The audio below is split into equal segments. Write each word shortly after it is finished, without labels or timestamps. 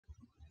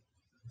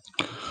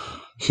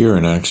Here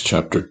in Acts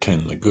chapter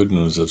 10, the good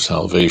news of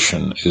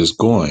salvation is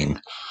going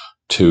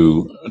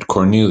to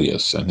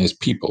Cornelius and his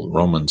people,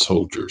 Roman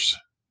soldiers.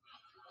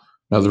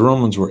 Now, the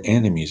Romans were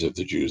enemies of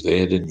the Jews. They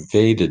had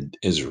invaded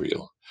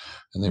Israel,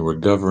 and they were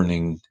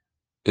governing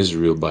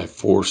Israel by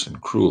force and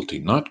cruelty,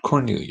 not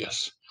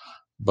Cornelius,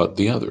 but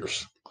the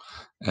others.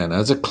 And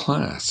as a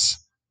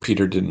class,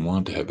 Peter didn't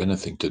want to have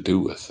anything to do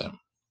with them.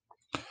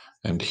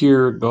 And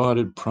here God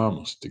had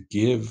promised to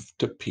give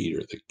to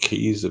Peter the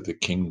keys of the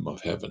kingdom of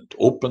heaven, to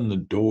open the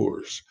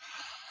doors.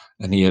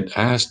 And he had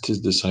asked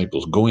his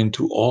disciples, go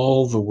into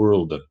all the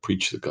world and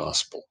preach the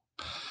gospel.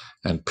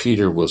 And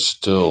Peter was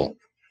still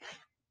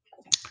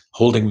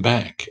holding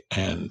back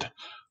and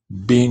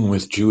being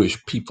with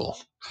Jewish people.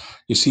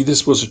 You see,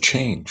 this was a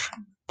change.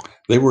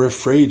 They were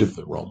afraid of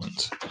the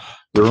Romans.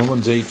 The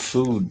Romans ate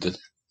food that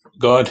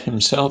God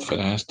himself had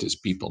asked his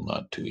people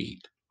not to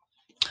eat.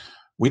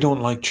 We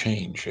don't like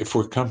change. If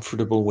we're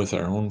comfortable with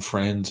our own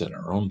friends and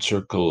our own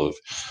circle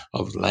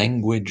of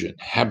language and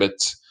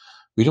habits,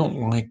 we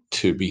don't like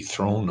to be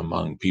thrown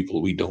among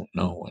people we don't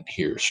know and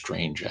hear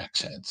strange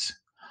accents.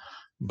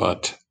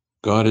 But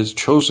God has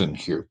chosen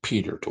here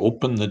Peter to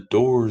open the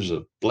doors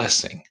of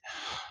blessing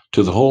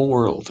to the whole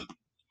world.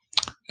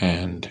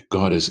 And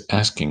God is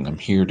asking him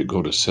here to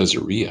go to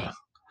Caesarea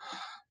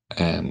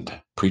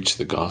and preach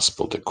the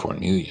gospel to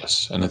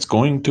Cornelius. And it's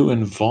going to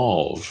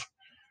involve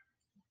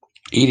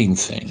eating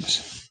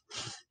things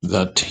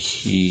that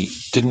he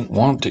didn't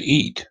want to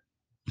eat.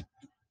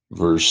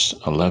 Verse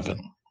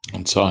 11.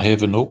 And saw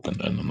heaven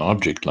open, and an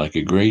object like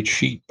a great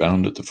sheet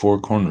bound at the four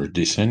corners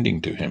descending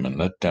to him and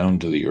let down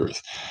to the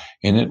earth.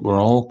 In it were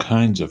all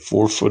kinds of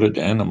four-footed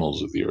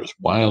animals of the earth,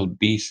 wild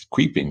beasts,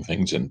 creeping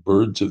things, and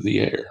birds of the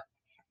air.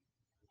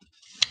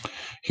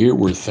 Here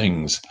were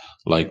things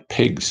like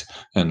pigs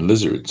and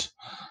lizards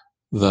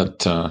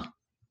that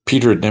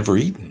Peter had never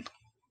eaten.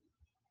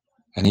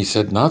 And he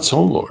said, not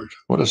so, Lord.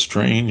 What a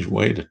strange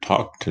way to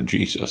talk to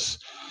Jesus.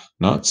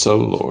 Not so,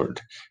 Lord.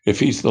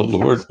 If he's the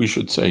Lord, we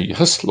should say,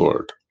 yes,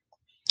 Lord.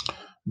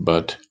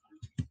 But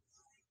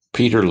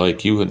Peter,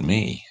 like you and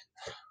me,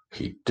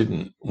 he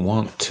didn't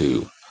want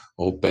to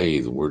obey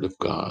the word of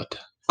God.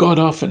 God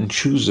often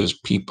chooses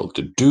people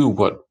to do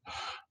what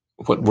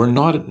we're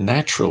not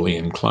naturally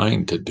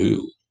inclined to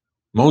do.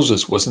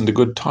 Moses wasn't a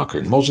good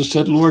talker. Moses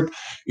said, Lord,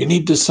 you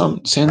need to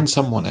send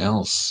someone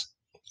else.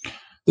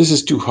 This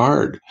is too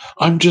hard.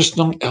 I'm just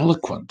not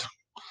eloquent.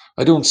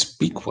 I don't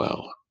speak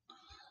well.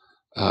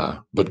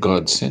 But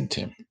God sent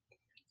him.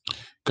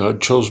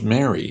 God chose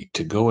Mary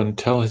to go and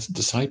tell his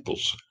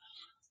disciples,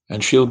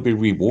 and she'll be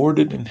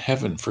rewarded in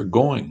heaven for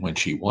going when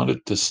she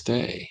wanted to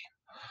stay.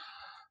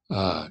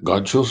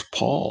 God chose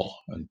Paul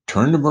and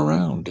turned him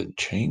around and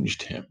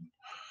changed him.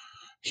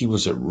 He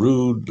was a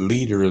rude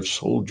leader of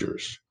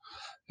soldiers,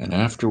 and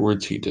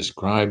afterwards he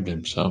described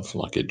himself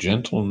like a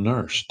gentle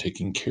nurse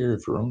taking care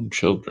of her own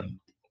children.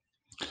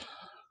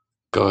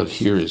 God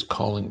here is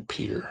calling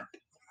Peter.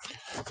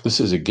 This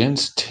is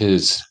against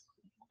his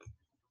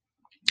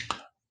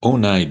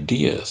own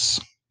ideas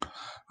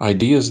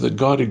that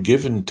God had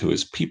given to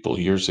his people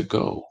years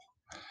ago.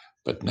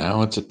 But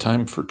now it's a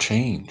time for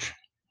change.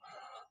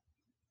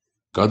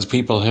 God's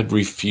people had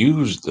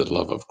refused the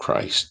love of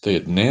Christ. They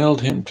had nailed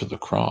him to the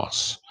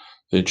cross.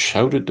 They had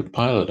shouted to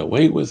Pilate,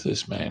 away with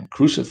this man,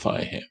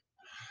 crucify him.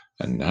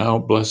 And now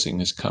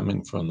blessing is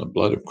coming from the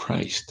blood of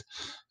Christ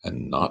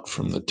and not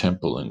from the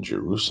temple in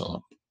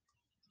Jerusalem.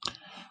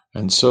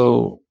 And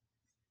so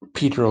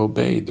Peter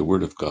obeyed the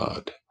word of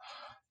God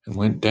and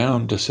went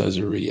down to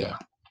Caesarea.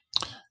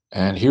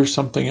 And here's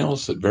something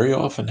else that very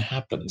often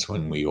happens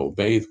when we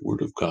obey the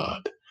word of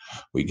God.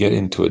 We get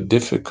into a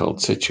difficult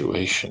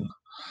situation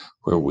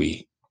where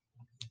we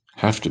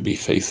have to be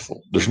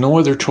faithful. There's no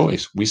other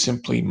choice. We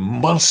simply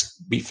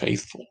must be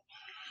faithful.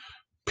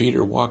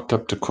 Peter walked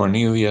up to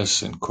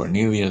Cornelius, and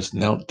Cornelius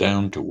knelt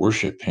down to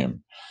worship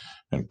him.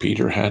 And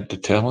Peter had to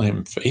tell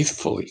him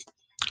faithfully,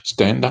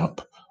 stand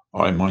up.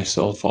 I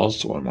myself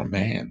also am a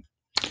man.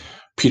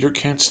 Peter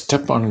can't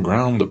step on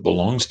ground that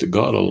belongs to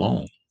God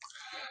alone.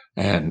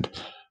 And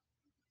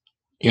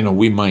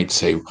we might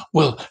say,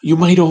 well, you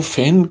might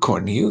offend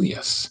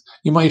Cornelius.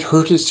 You might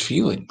hurt his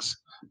feelings.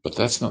 But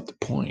that's not the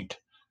point.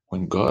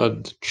 When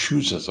God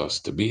chooses us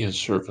to be his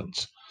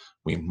servants,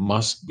 we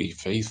must be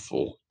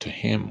faithful to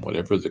him,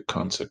 whatever the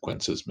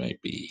consequences may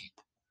be.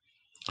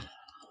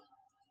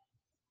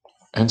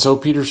 And so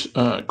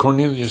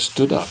Cornelius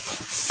stood up,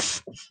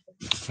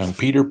 and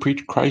Peter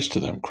preached Christ to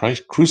them,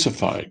 Christ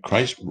crucified,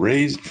 Christ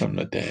raised from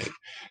the dead,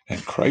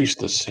 and Christ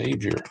the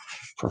Savior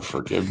for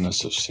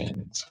forgiveness of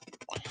sins.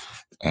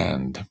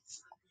 And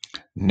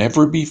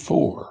never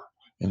before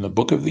in the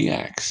book of the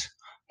Acts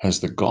has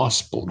the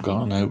gospel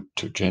gone out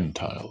to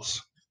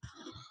Gentiles.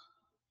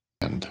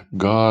 And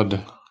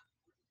God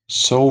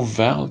so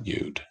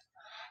valued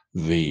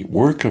the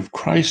work of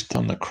Christ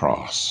on the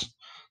cross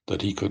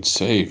that he could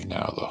save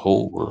now the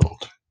whole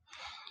world.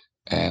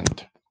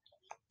 And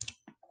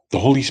the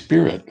Holy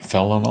Spirit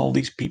fell on all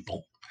these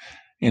people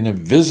in a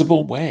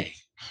visible way.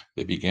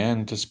 They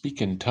began to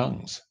speak in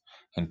tongues,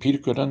 and Peter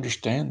could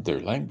understand their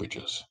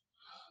languages.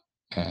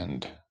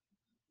 And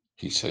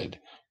he said,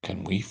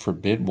 "Can we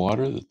forbid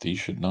water that these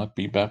should not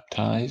be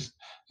baptized?"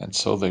 And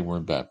so they were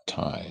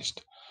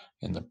baptized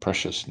in the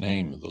precious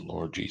name of the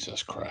Lord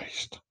Jesus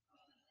Christ.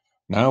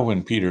 Now,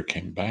 when Peter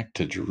came back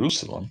to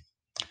Jerusalem,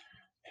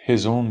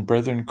 his own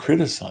brethren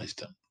criticized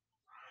him.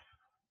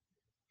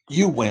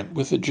 You went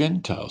with the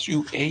Gentiles.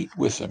 You ate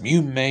with them.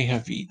 You may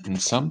have eaten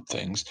some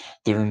things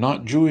that are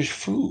not Jewish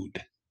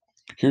food.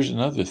 Here's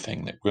another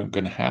thing that's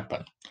going to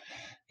happen.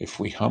 If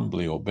we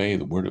humbly obey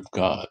the word of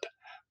God,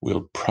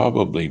 we'll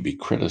probably be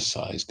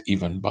criticized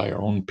even by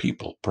our own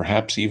people,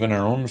 perhaps even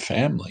our own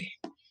family.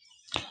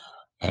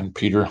 And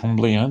Peter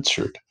humbly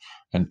answered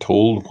and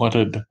told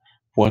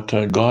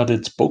what God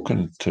had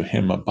spoken to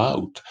him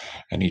about.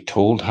 And he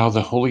told how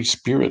the Holy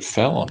Spirit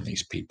fell on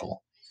these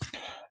people.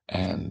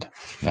 And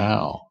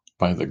now,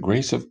 by the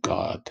grace of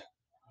God,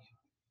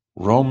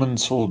 Roman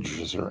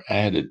soldiers are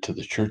added to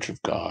the church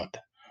of God.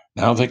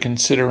 Now they can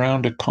sit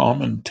around a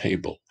common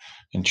table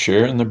and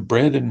share in the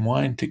bread and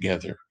wine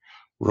together.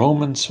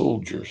 Roman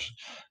soldiers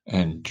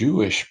and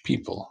Jewish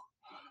people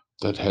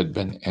that had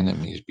been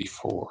enemies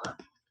before,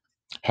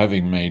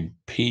 having made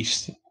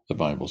peace, the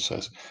Bible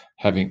says,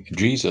 having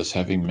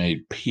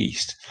made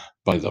peace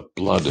by the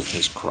blood of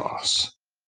his cross.